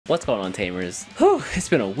What's going on, Tamers? Whew, it's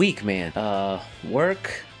been a week, man.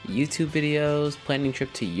 Work, YouTube videos, planning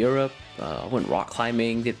trip to Europe, went rock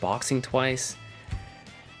climbing, did boxing twice.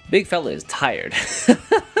 Big fella is tired.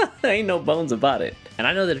 Ain't no bones about it. And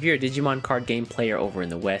I know that if you're a Digimon card game player over in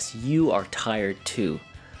the West, you are tired too.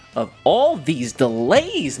 Of all these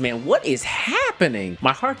delays, man, what is happening?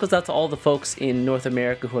 My heart goes out to all the folks in North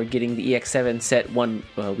America who are getting the EX07 set 1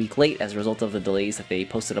 week late as a result of the delays that they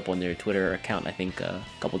posted up on their Twitter account, I think a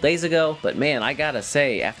couple days ago. But man, I gotta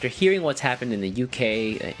say, after hearing what's happened in the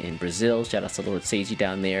UK, in Brazil, shout out to Lord Seiji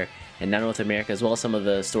down there, and now North America, as well as some of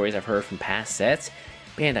the stories I've heard from past sets,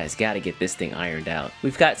 Bandai's gotta get this thing ironed out.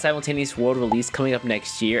 We've got simultaneous world release coming up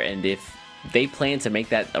next year, and if they plan to make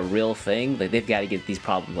that a real thing, like, they've got to get these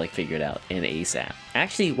problems figured out in ASAP.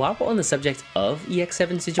 Actually, while we're on the subject of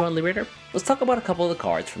EX07 Digimon Liberator, let's talk about a couple of the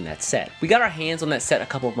cards from that set. We got our hands on that set a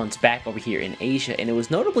couple of months back over here in Asia, and it was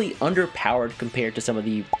notably underpowered compared to some of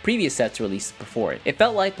the previous sets released before it. It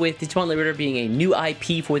felt like with Digimon Liberator being a new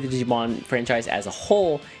IP for the Digimon franchise as a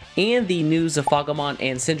whole, and the new Zafagomon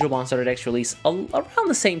and Syndromon starter decks release around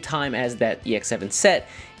the same time as that EX7 set,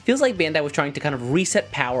 feels like Bandai was trying to kind of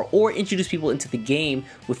reset power or introduce people into the game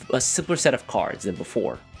with a simpler set of cards than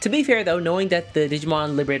before. To be fair though, knowing that the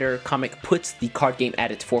Digimon Liberator comic puts the card game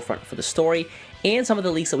at its forefront for the story, and some of the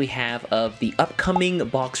leaks that we have of the upcoming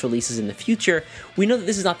box releases in the future, we know that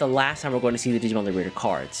this is not the last time we're going to see the Digimon Liberator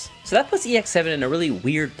cards. So that puts EX7 in a really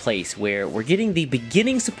weird place where we're getting the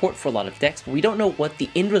beginning support for a lot of decks, but we don't know what the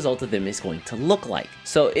end result of them is going to look like.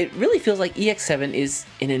 So it really feels like EX7 is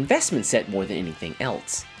an investment set more than anything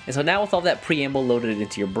else. And so now with all that preamble loaded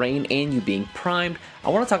into your brain and you being primed, I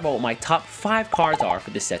want to talk about what my top 5 cards are for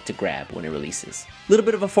this set to grab when it releases. A little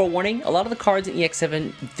bit of a forewarning, a lot of the cards in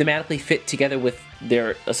EX7 thematically fit together with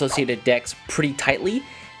their associated decks pretty tightly,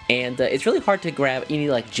 and it's really hard to grab any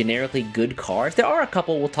generically good cards. There are a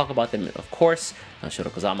couple, we'll talk about them of course,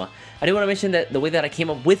 Shotokozama. I do want to mention that the way that I came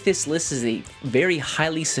up with this list is a very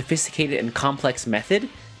highly sophisticated and complex method.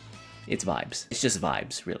 It's vibes. It's just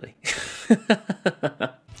vibes, really.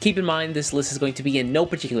 Keep in mind, this list is going to be in no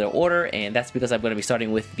particular order, and that's because I'm going to be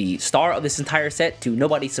starting with the star of this entire set, to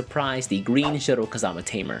nobody's surprise, the green Shotokozama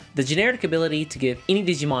Tamer. The generic ability to give any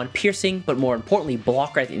Digimon piercing, but more importantly,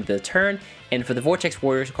 block right at the end of the turn, and for the Vortex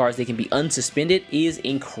Warriors cards, they can be unsuspended, is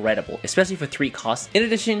incredible, especially for 3 costs, in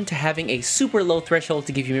addition to having a super low threshold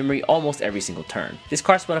to give you memory almost every single turn. This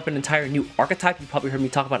card spun up an entire new archetype you've probably heard me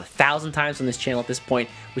talk about 1,000 times on this channel at this point,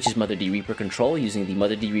 which is Mother D Reaper control, using the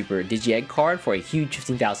Mother D Reaper Digi-Egg card for a huge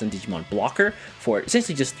 15,000 Digimon blocker for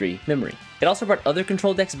essentially just 3 memory. It also brought other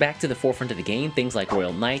control decks back to the forefront of the game, things like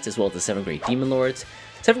Royal Knights as well as the 7th Grade Demon Lords.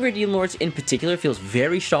 7th Grade Demon Lords in particular feels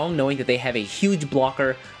very strong, knowing that they have a huge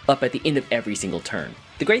blocker up at the end of every single turn.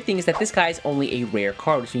 The great thing is that this guy is only a rare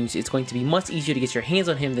card, which means it's going to be much easier to get your hands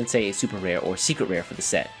on him than say a super rare or secret rare for the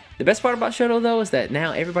set. The best part about Shoto though is that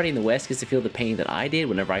now everybody in the West gets to feel the pain that I did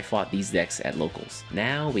whenever I fought these decks at locals.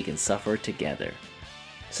 Now we can suffer together.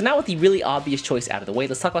 So now with the really obvious choice out of the way,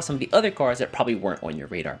 let's talk about some of the other cards that probably weren't on your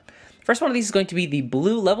radar. First one of these is going to be the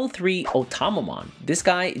blue level 3 Otamamon. This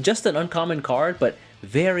guy, just an uncommon card, but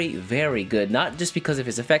very, very good, not just because of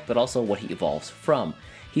his effect, but also what he evolves from.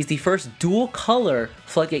 He's the first dual color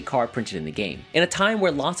Floodgate card printed in the game. In a time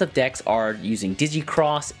where lots of decks are using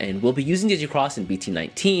Digicross and will be using Digicross in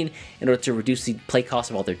BT19 in order to reduce the play cost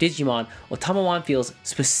of all their Digimon, Otamamon feels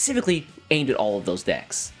specifically aimed at all of those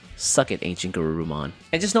decks. Suck it, Ancient Garurumon.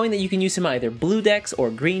 And just knowing that you can use him on either blue decks or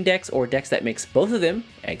green decks or decks that mix both of them,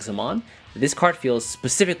 Examon, this card feels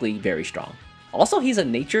specifically very strong. Also, he's a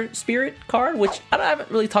Nature Spirit card, which I haven't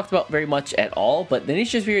really talked about very much at all, but the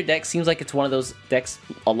Nature Spirit deck seems like it's one of those decks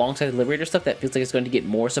alongside the Liberator stuff that feels like it's going to get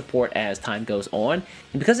more support as time goes on.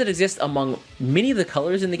 And because it exists among many of the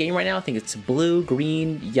colors in the game right now, I think it's blue,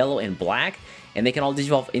 green, yellow, and black, and they can all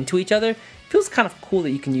digivolve into each other, it feels kind of cool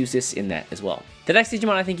that you can use this in that as well. The next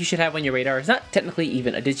Digimon I think you should have on your radar is not technically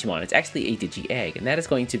even a Digimon, it's actually a Digi-Egg, and that is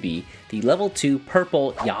going to be the level 2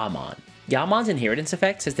 purple Yaomon. Yaomon's inheritance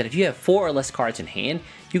effect says that if you have 4 or less cards in hand,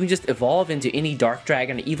 you can just evolve into any Dark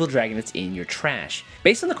Dragon or Evil Dragon that's in your trash.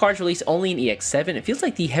 Based on the cards released only in EX7, it feels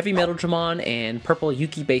like the Heavy Metal Dramon and Purple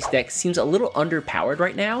Yuki based deck seems a little underpowered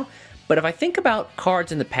right now, but if I think about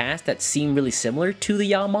cards in the past that seem really similar to the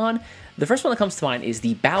Yaomon, the first one that comes to mind is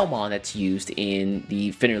the Baomon that's used in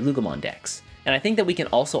the Fenrir Lugomon decks. And I think that we can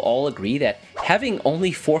also all agree that having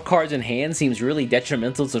only 4 cards in hand seems really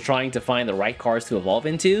detrimental to trying to find the right cards to evolve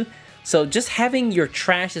into. So just having your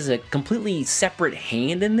trash as a completely separate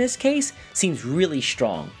hand in this case seems really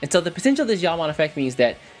strong. And so the potential of this Yaomon effect means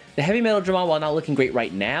that the Heavy Metal Dramon, while not looking great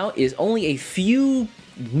right now, is only a few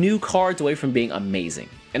new cards away from being amazing.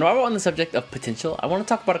 And while we're on the subject of potential, I want to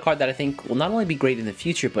talk about a card that I think will not only be great in the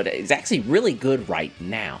future, but is actually really good right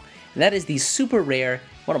now. And that is the super rare,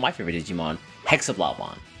 one of my favorite Digimon,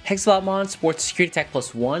 Hexablobon. Hexablobon sports Security Attack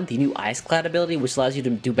 +1, the new Ice Cloud ability, which allows you to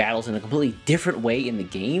do battles in a completely different way in the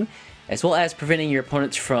game, as well as preventing your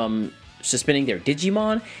opponents from suspending their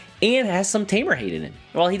Digimon, and has some tamer hate in it.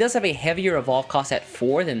 While he does have a heavier evolve cost at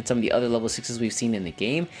 4 than some of the other level 6s we've seen in the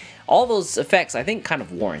game, all those effects I think kind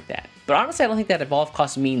of warrant that. But honestly, I don't think that evolve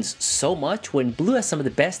cost means so much when Blue has some of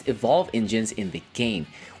the best evolve engines in the game.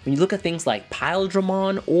 When you look at things like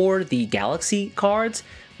Piledramon or the Galaxy cards,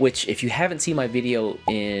 which if you haven't seen my video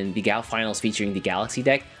in the Gal Finals featuring the Galaxy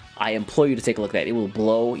deck, I implore you to take a look at that. It will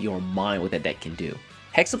blow your mind what that deck can do.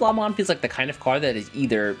 Hexablobon feels like the kind of card that is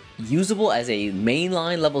either usable as a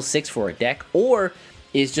mainline level 6 for a deck, or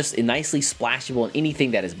is just nicely splashable in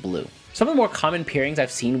anything that is blue. Some of the more common pairings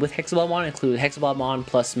I've seen with Hexablobon include Hexablobon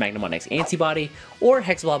plus Magnamon X Antibody, or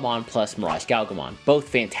Hexablobon plus Mirage Galgamon, both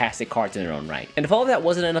fantastic cards in their own right. And if all of that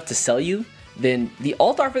wasn't enough to sell you, then the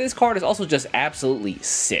alt art for this card is also just absolutely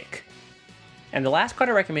sick. And the last card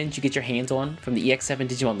I recommend you get your hands on from the EX07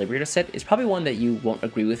 Digimon Liberator Set is probably one that you won't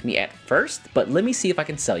agree with me at first, but let me see if I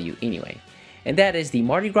can sell you anyway. And that is the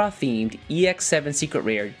Mardi Gras themed EX7 Secret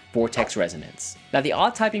Rare Vortex Resonance. Now the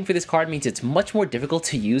odd typing for this card means it's much more difficult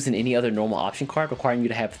to use than any other normal option card, requiring you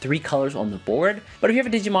to have 3 colors on the board, but if you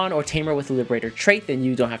have a Digimon or Tamer with a Liberator trait, then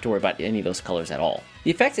you don't have to worry about any of those colors at all.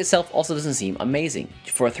 The effect itself also doesn't seem amazing.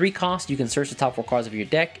 For a 3 cost, you can search the top 4 cards of your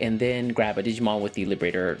deck and then grab a Digimon with the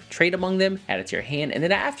Liberator trait among them, add it to your hand, and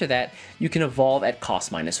then after that, you can evolve at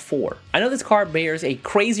cost -4. I know this card bears a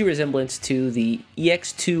crazy resemblance to the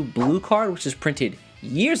EX2 blue card, which was printed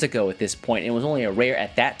years ago at this point and was only a rare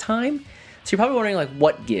at that time. So you're probably wondering, like,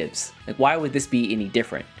 what gives? Like, why would this be any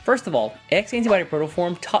different? First of all, X Antibody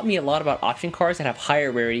Protoform taught me a lot about option cards that have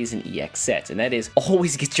higher rarities than EX sets, and that is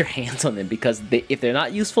always get your hands on them, because if they're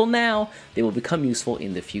not useful now, they will become useful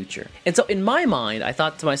in the future. And so in my mind, I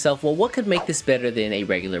thought to myself, well, what could make this better than a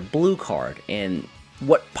regular blue card? And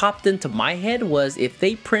what popped into my head was if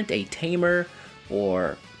they print a Tamer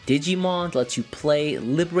or Digimon that lets you play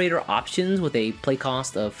Liberator options with a play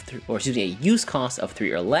cost of, a use cost of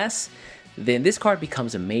 3 or less, then this card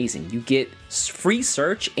becomes amazing. You get free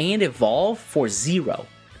search and evolve for 0,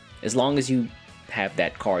 as long as you have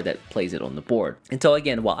that card that plays it on the board. And so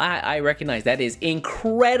again, while I recognize that is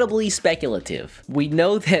incredibly speculative, we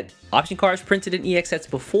know that option cards printed in EX sets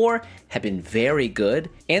before have been very good,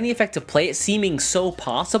 and the effect to play it seeming so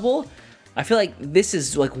possible, I feel like this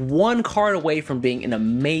is like 1 card away from being an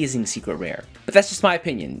amazing secret rare. But that's just my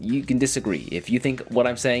opinion. You can disagree. If you think what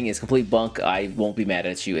I'm saying is complete bunk, I won't be mad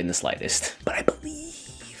at you in the slightest. But I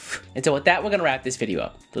believe. And so with that, we're going to wrap this video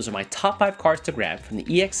up. Those are my top 5 cards to grab from the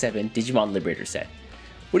EX7 Digimon Liberator Set.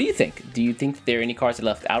 What do you think? Do you think there are any cards that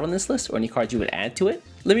left out on this list, or any cards you would add to it?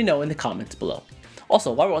 Let me know in the comments below.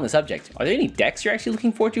 Also, while we're on the subject, are there any decks you're actually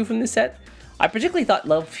looking forward to from this set? I particularly thought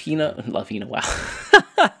Love Hina, wow.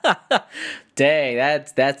 Dang,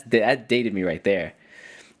 that dated me right there.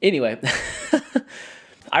 Anyway,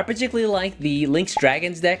 I particularly like the Link's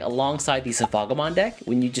Dragons deck alongside the Safagamon deck.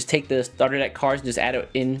 When you just take the starter deck cards and just add it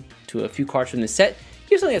into a few cards from the set,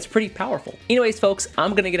 you have something that's pretty powerful. Anyways, folks,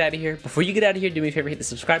 I'm gonna get out of here. Before you get out of here, do me a favor, hit the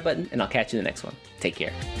subscribe button, and I'll catch you in the next one. Take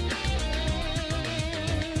care.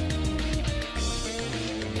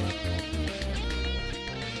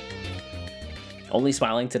 Only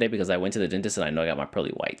smiling today because I went to the dentist and I know I got my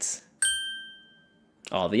pearly whites.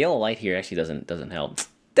 Oh, the yellow light here actually doesn't help.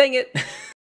 Dang it!